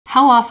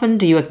How often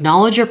do you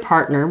acknowledge your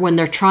partner when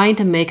they're trying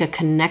to make a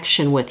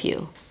connection with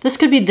you? This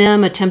could be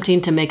them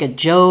attempting to make a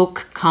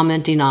joke,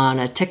 commenting on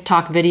a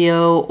TikTok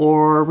video,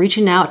 or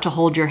reaching out to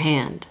hold your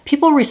hand.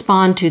 People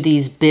respond to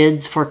these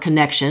bids for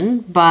connection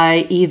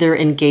by either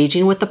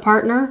engaging with the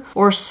partner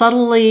or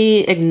subtly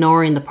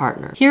ignoring the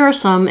partner. Here are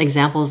some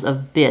examples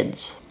of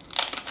bids.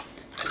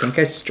 I think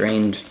I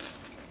strained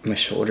my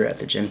shoulder at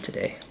the gym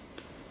today.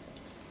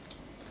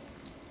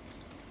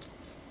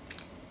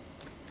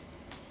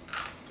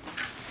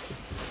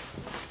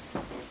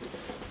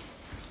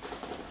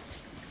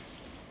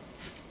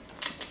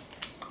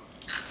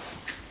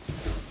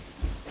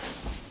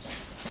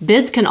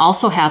 Bids can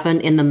also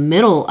happen in the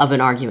middle of an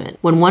argument,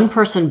 when one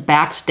person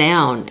backs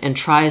down and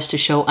tries to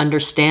show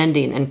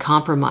understanding and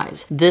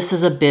compromise. This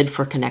is a bid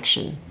for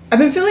connection. I've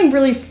been feeling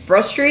really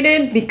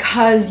frustrated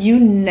because you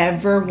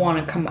never want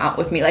to come out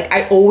with me. Like,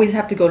 I always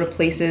have to go to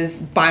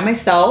places by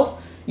myself.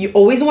 You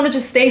always want to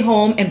just stay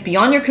home and be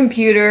on your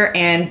computer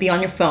and be on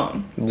your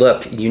phone.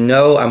 Look, you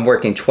know I'm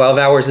working 12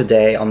 hours a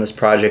day on this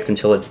project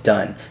until it's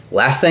done.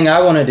 Last thing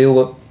I want to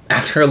do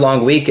after a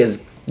long week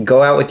is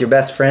go out with your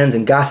best friends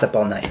and gossip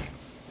all night.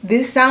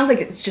 This sounds like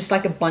it's just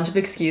like a bunch of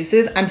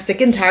excuses. I'm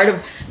sick and tired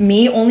of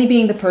me only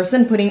being the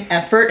person putting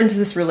effort into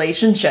this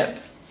relationship.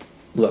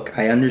 Look,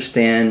 I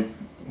understand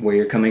where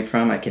you're coming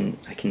from. I can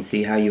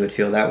see how you would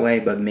feel that way,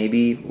 but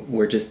maybe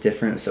we're just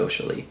different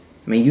socially.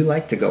 I mean, you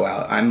like to go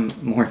out. I'm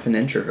more of an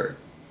introvert.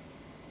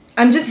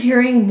 I'm just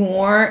hearing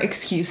more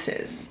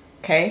excuses,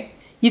 okay?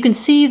 You can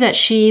see that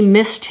she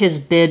missed his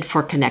bid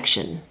for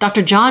connection.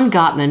 Dr. John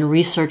Gottman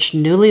researched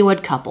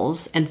newlywed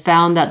couples and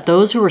found that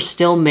those who were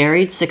still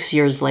married 6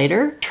 years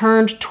later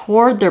turned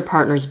toward their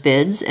partner's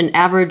bids an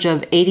average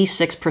of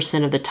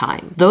 86% of the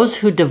time. Those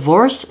who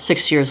divorced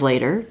 6 years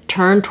later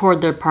turned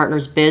toward their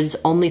partner's bids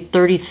only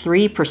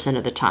 33%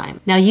 of the time.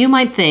 Now, you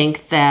might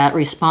think that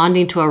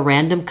responding to a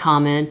random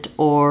comment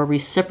or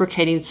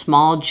reciprocating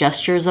small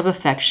gestures of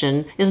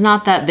affection is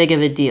not that big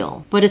of a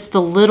deal, but it's the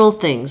little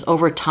things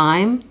over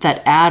time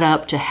that add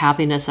up to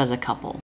happiness as a couple.